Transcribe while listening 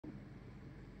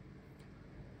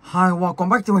Hi, welcome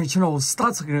back to my channel.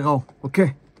 Start again go.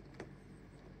 Okay.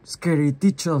 Scary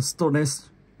teacher stories.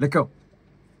 Let's go.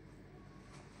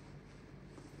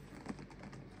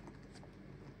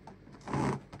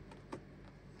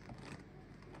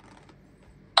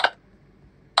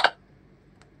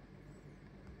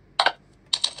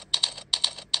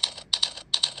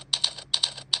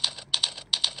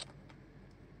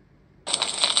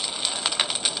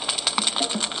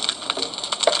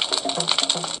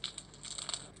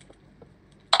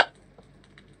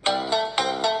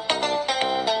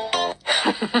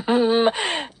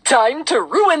 Time to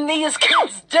ruin these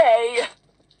kids' day!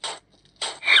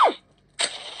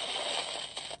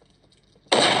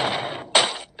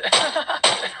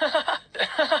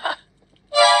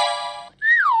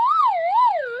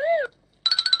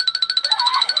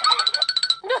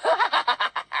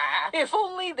 If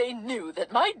only they knew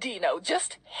that my Dino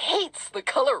just hates the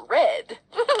color red.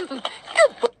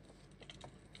 Goodbye.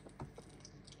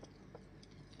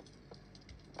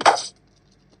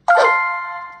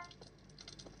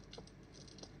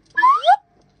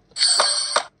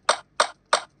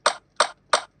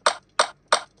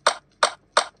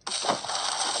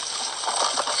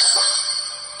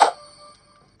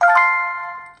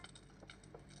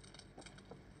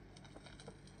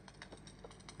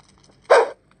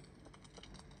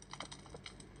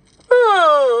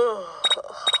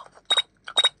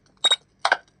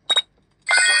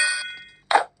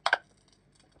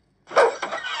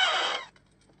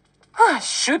 I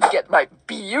should get my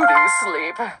beauty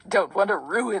sleep. Don't want to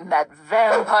ruin that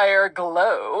vampire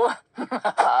glow.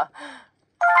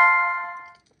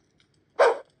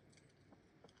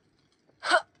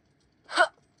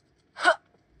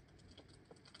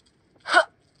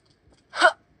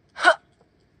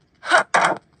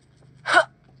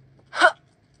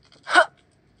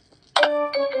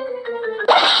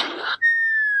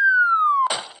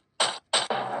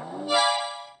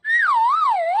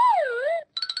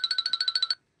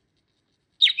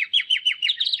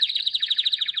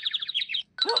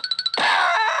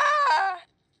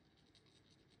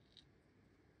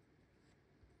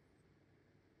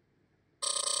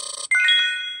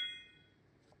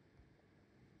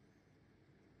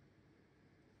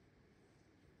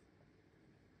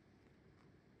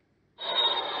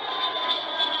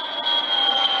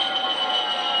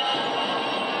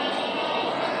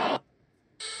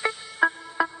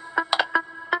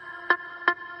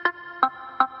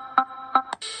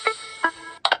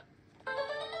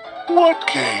 What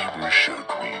game should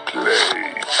we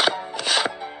play?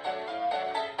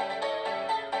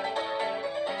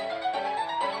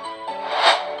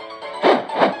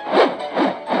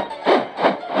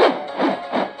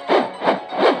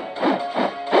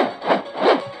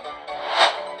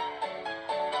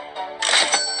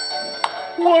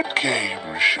 What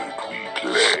game should we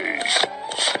play?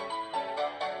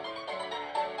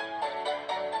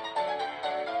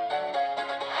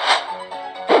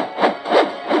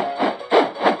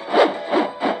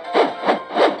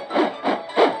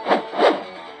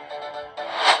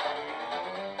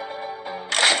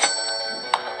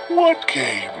 What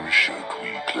game should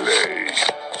we play?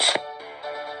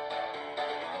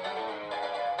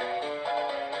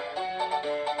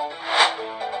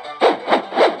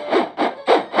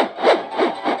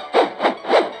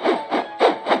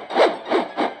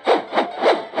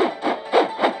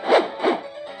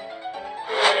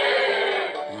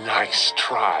 Nice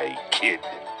try, kid.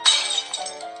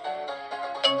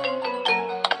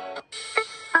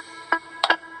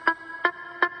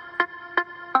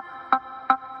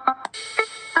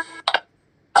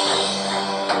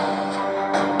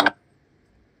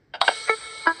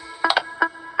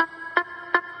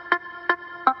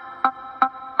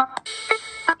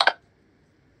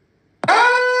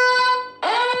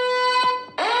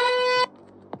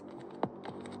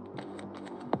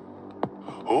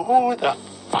 Oh, the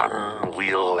fun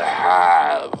we'll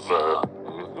have.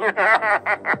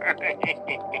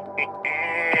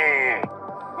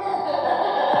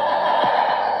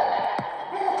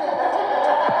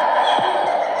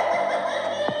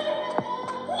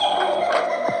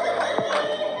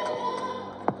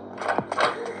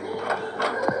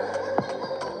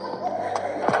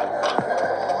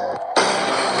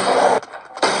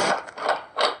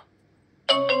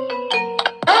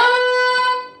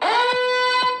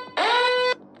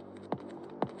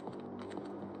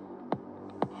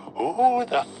 Oh,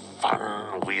 the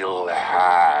fun we'll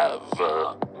have.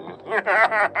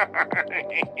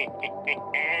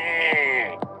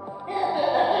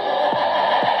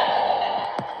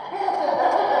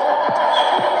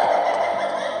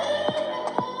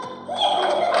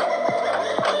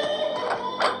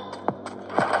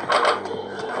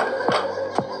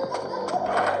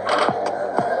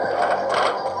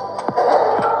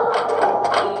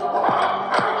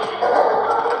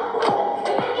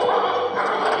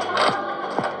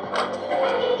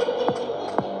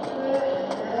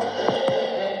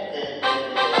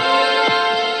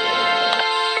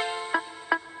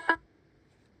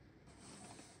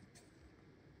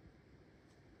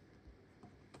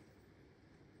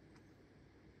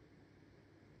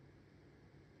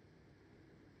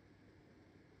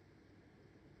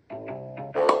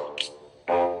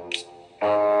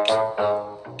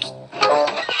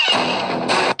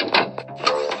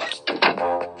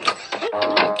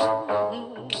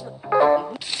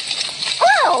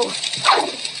 Wow!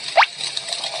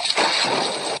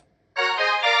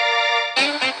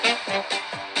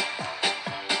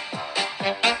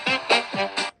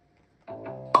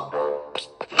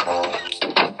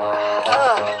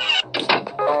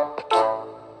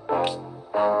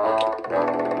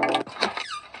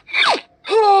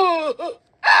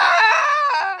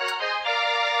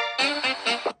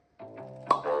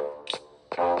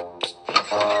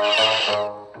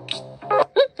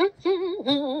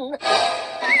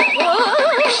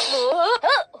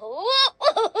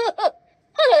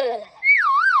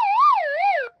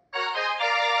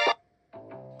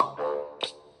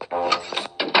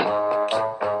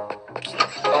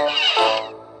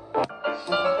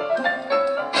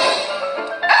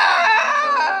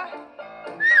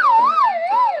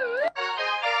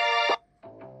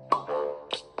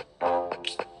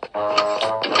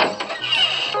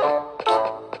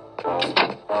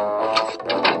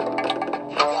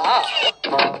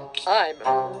 I'm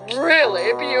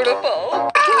really beautiful.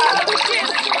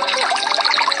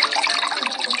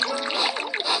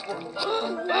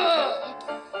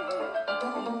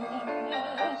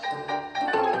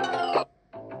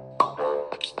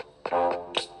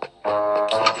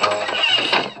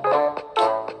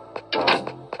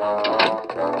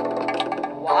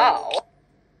 Wow.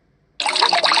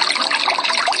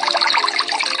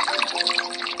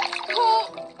 Oh,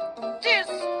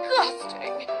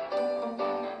 disgusting.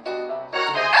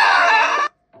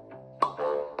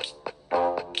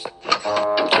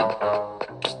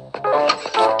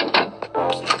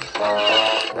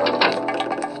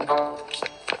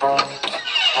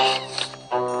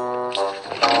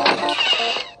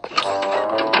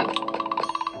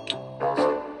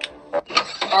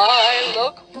 I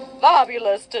look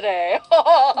fabulous today.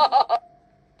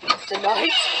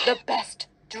 Tonight, the best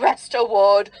dressed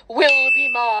award will be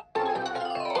mine.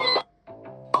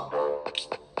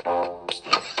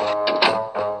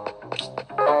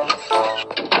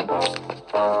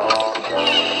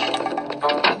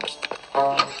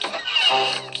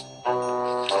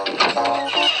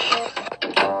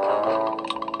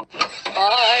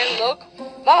 I look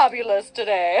fabulous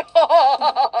today.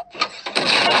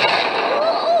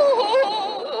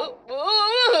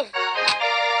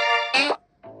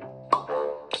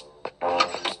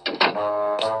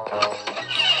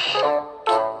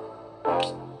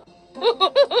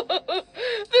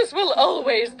 This will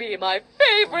always be my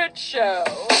favorite show.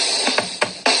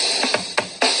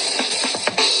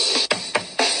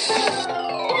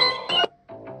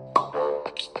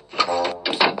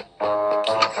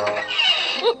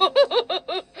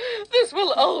 This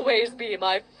will always be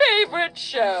my favorite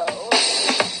show.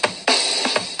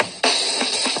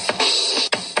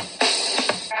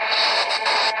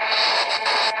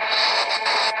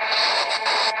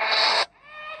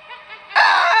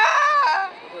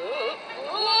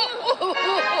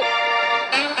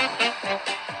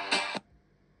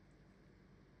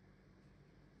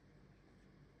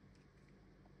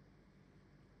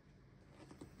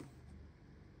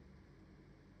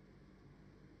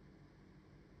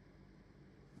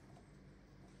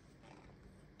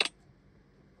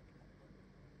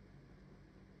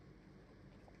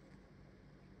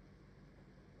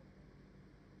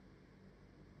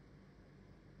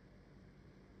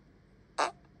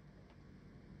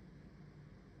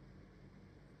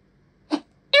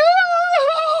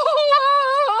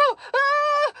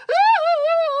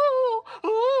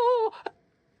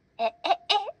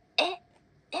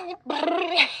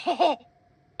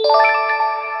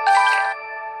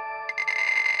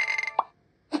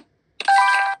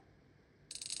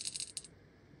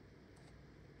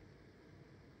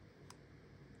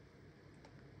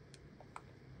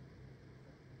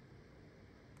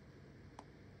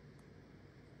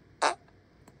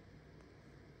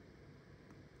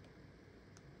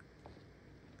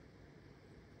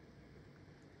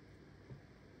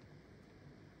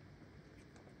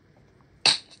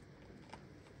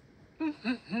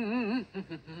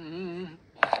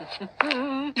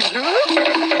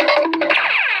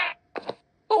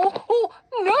 Oh,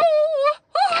 no!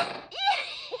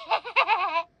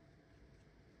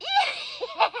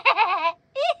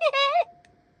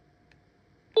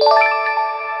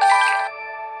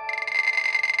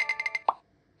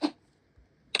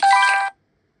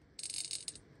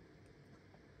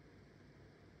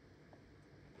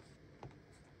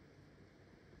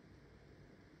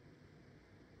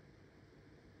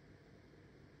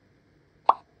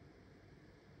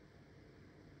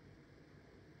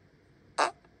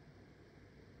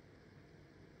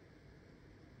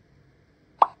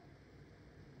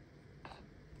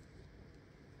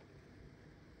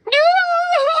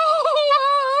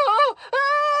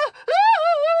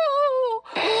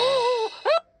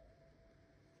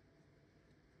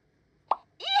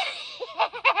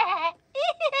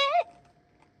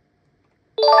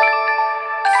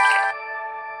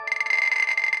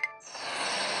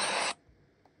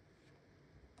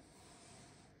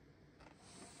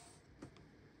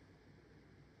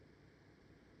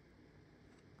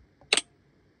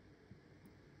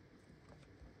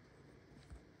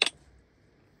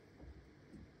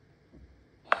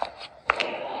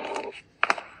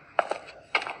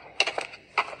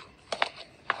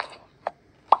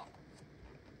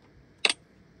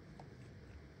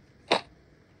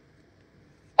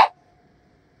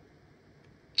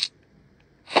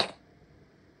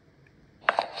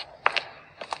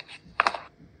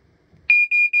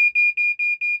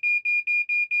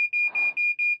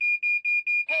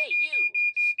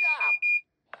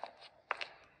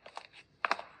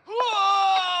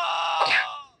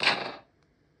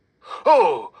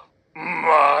 Oh,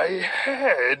 my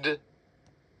head.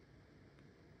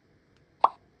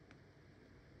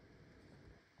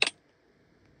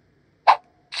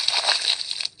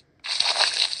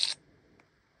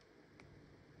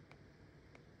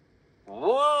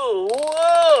 Whoa,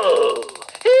 whoa!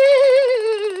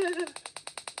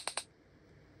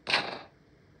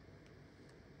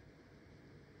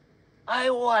 I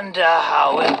wonder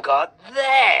how it got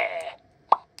there.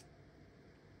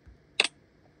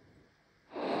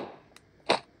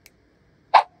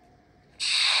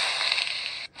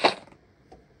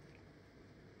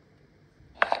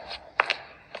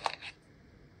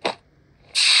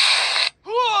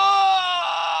 Whoa!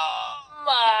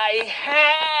 My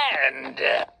hand!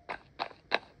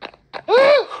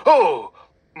 Oh,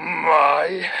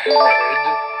 my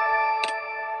head.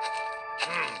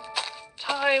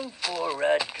 Time for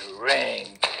a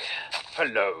drink.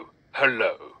 Hello,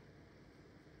 hello.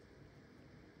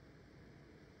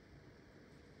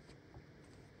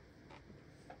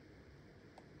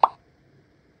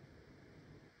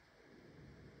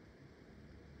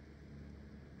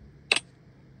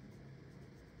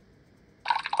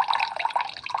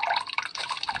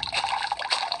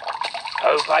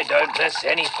 Hope I don't miss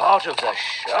any part of the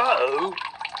show.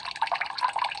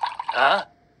 Huh?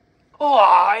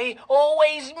 Why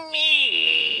always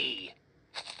me?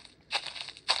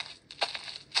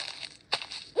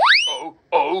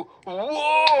 Oh,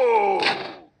 whoa!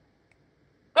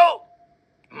 Oh,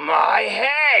 my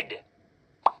head!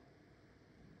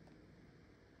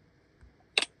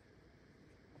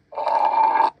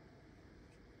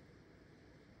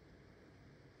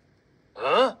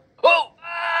 Huh? Oh,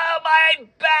 my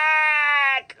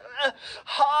back!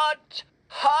 Hot,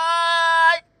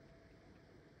 hot!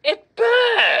 It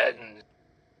burns!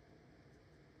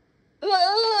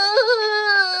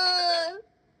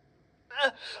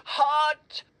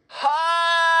 Hot,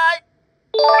 hot!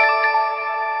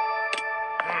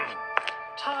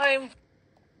 Time.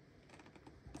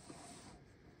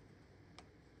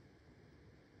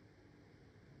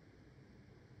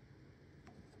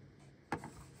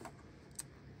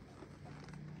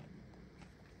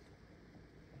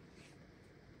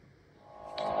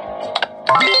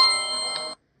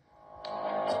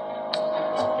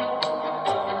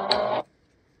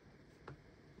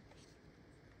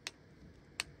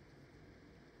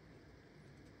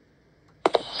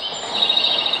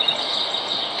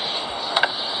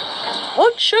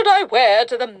 What should I wear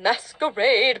to the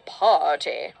masquerade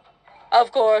party?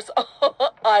 Of course,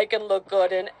 I can look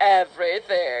good in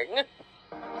everything.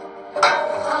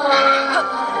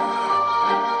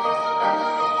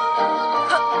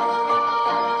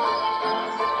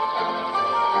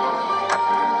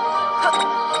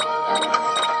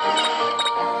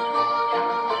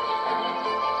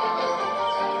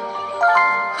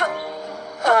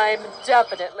 I'm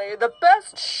definitely the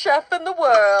best chef in the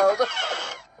world.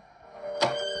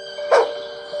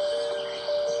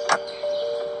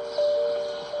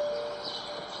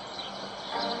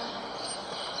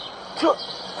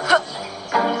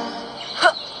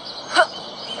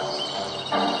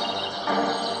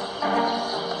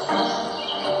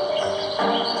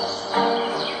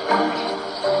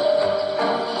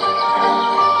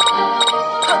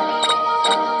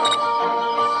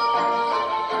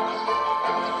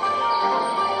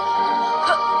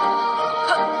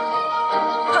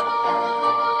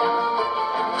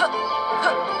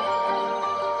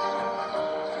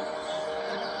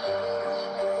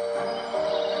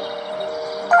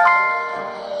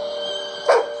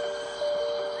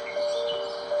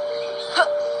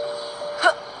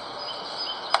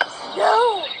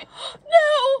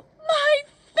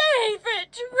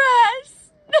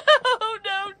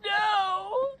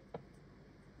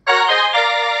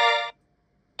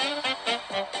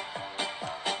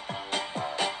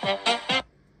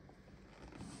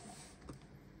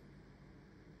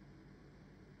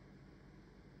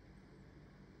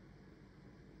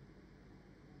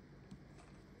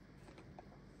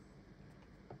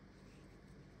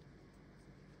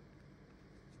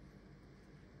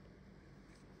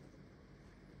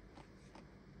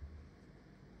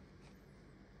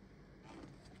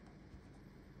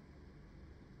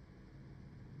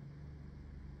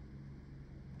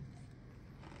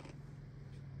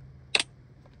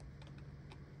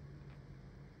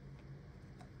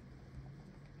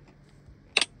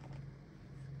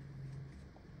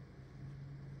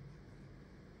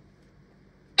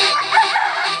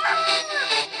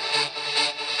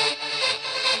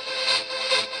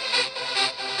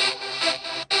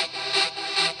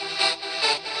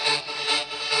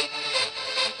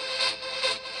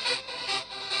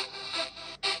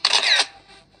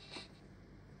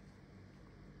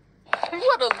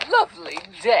 What a lovely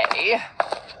day.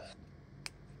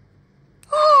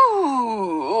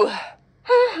 Ooh.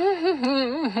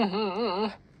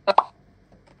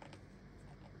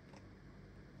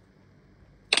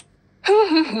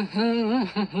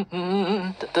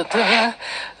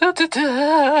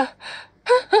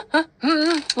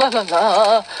 La la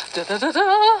la, da da da da,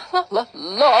 la la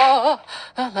la,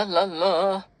 la la la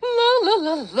la, la la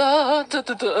la la, da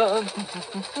da da.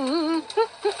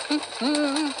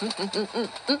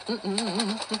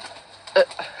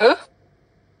 Huh?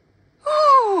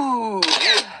 Ooh.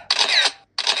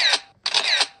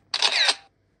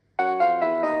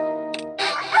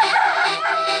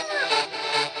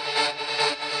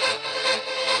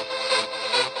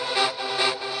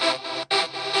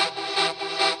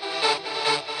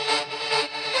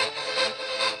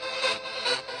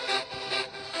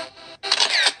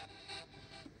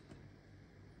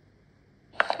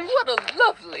 What a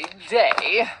lovely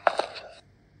day.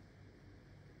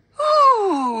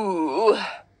 Ooh.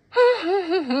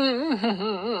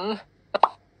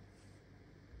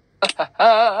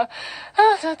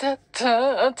 Da, da,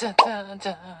 da, da, da,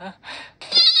 da.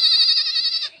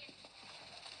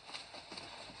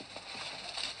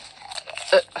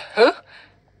 Huh?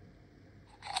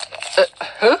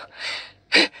 Huh?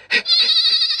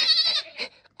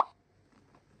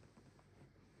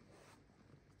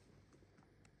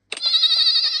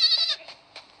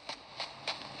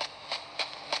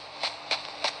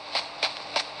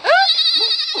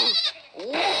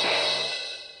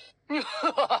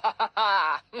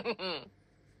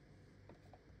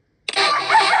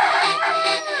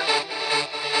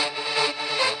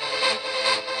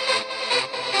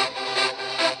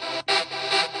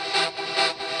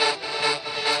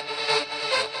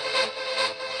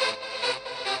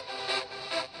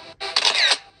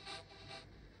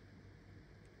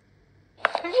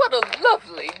 What a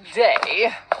lovely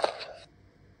day.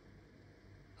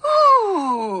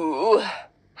 Ooh.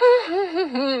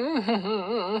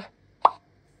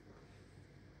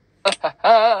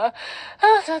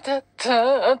 Da, da,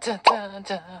 da, da, da,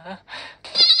 da.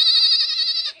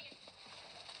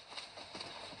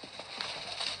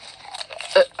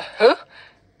 Huh?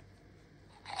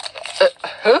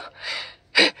 Huh?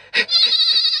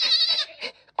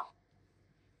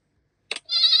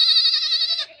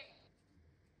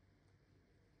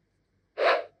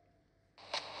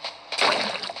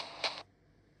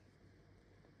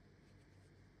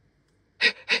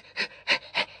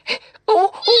 Oh,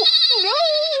 oh, no!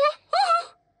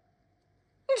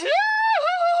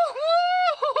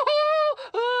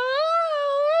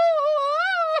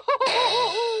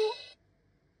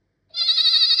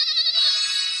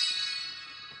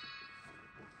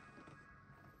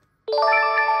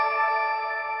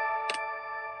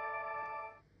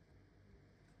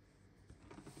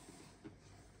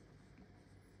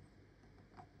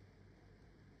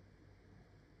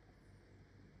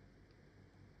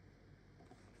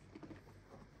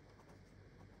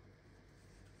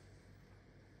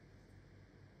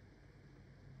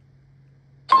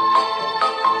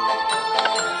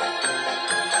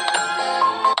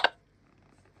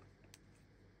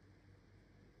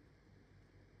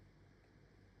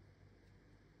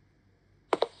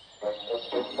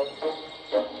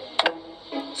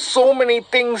 So many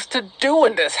things to do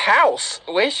in this house.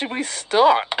 Where should we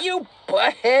start? You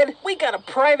butthead. We got a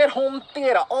private home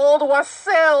theater all to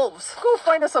ourselves. Go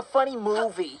find us a funny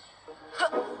movie.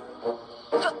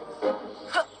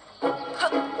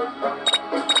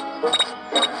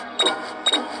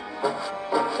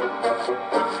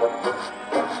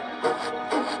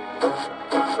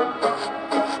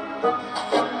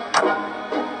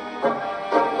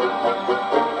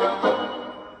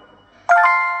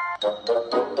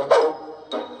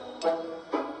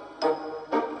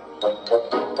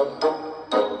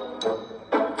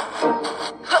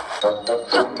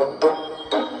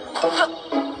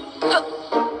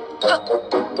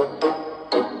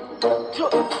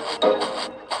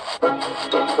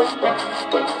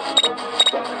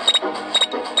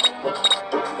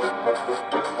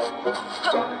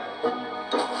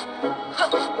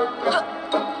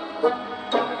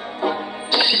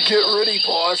 Get ready,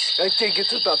 boss. I think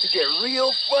it's about to get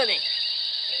real funny.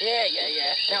 Yeah.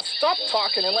 Now stop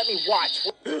talking and let me watch.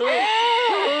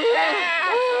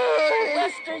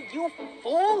 Lester, you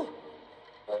fool!